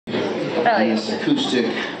this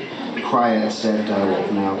acoustic quiet set I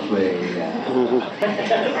will now play. Failure!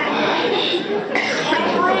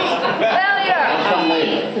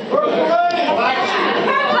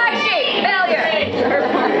 Black sheep! Failure!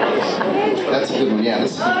 That's a good one, yeah,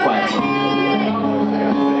 this is a quiet song.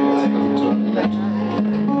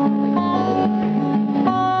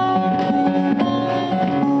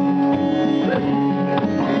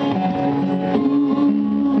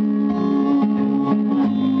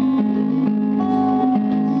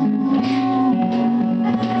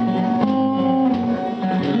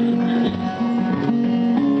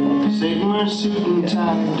 Suit and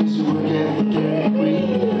tie, doesn't work at the Dairy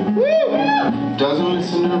Queen. Doesn't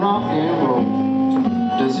listen to rock and roll.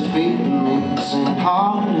 Does it feed me? Sing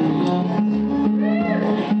hallelujah,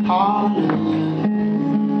 hallelujah,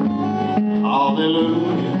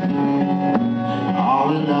 hallelujah,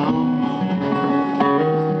 hallelujah.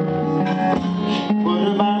 What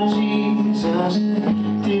about Jesus?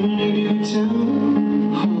 Didn't he do too?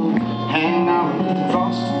 Hang out with the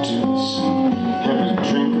prostitutes, have a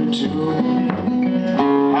drink or two.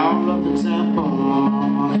 Our love example,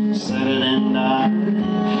 Mama said it and I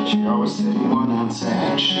heard. She always said one ounce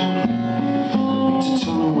action to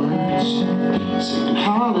ton of words, singing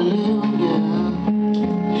hallelujah.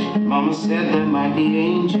 Mama said there might be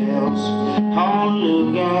angels,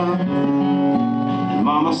 hallelujah. And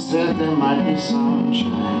Mama said there might be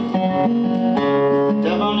sunshine. The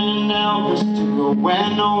devil didn't help us to go where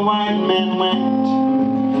no white man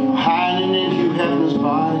went, hiding in Hugh Hefner's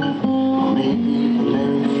body, or maybe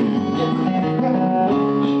Larry Flint.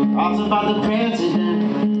 Thoughts about the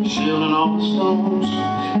president, shielding all the stones.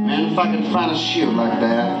 Man, if I could find a shield like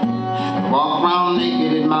that, I'd walk around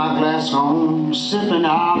naked in my glass home, sipping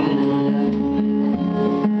hallelujah.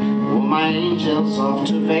 Oh, my angel's off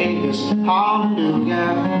to Vegas,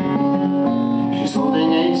 hallelujah. She's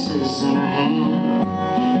holding aces in her hand,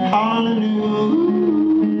 hallelujah.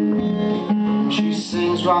 She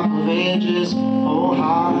sings Rock of Ages, oh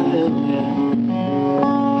hallelujah.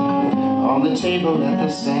 On the table at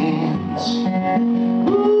the sands.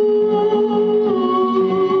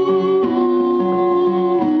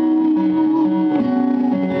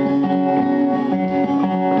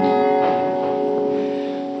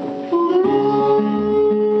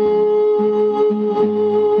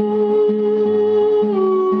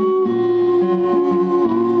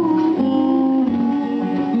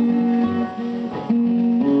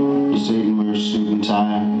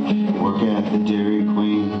 Work at the Dairy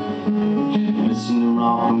Queen, listen to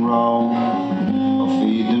rock and roll, or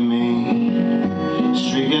feed to me,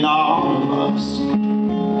 streaking all of us,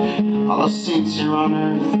 all the saints here on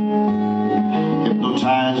earth,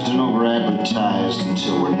 hypnotized and over-advertised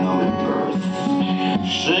until we're numb at birth,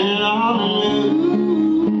 singing hallelujah,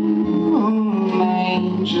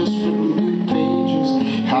 man, just flipping through pages,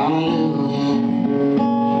 hallelujah,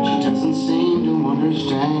 she doesn't seem to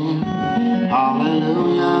understand,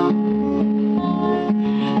 hallelujah.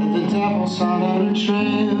 The devil's out on a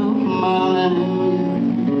trail,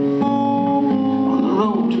 hallelujah, on the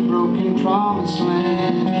road to broken promised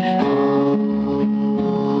land.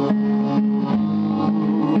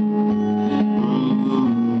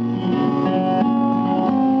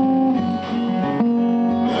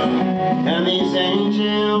 And these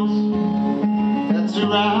angels that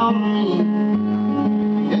surround me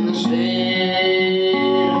in the state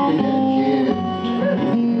of Connecticut,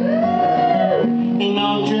 they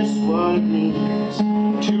know just what it means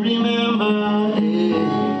to remember it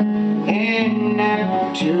and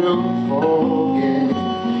not to forget.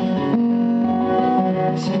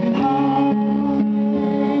 Sing hallelujah,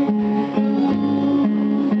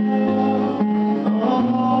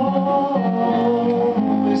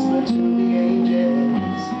 whisper to the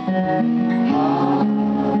angels,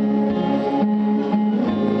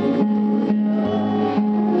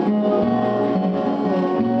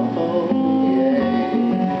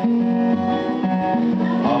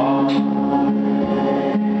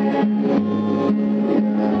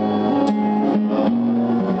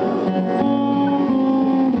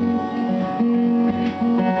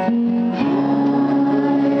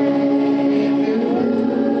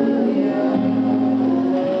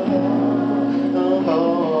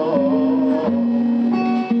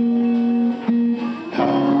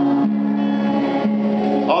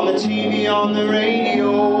 on the TV, on the radio,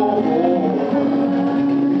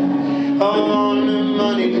 on the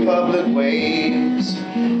moneyed public waves,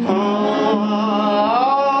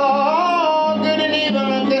 good and evil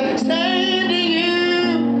understand to you.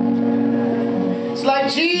 It's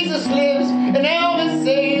like Jesus lives and Elvis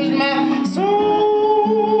saves my soul.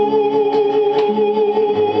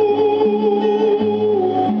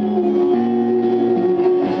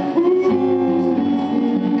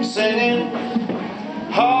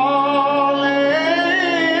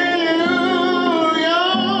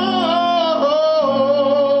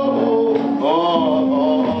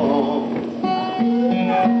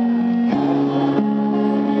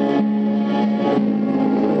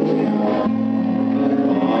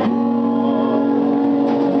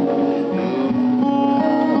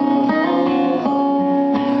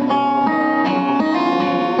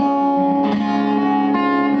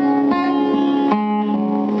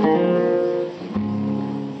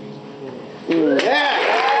 Yeah.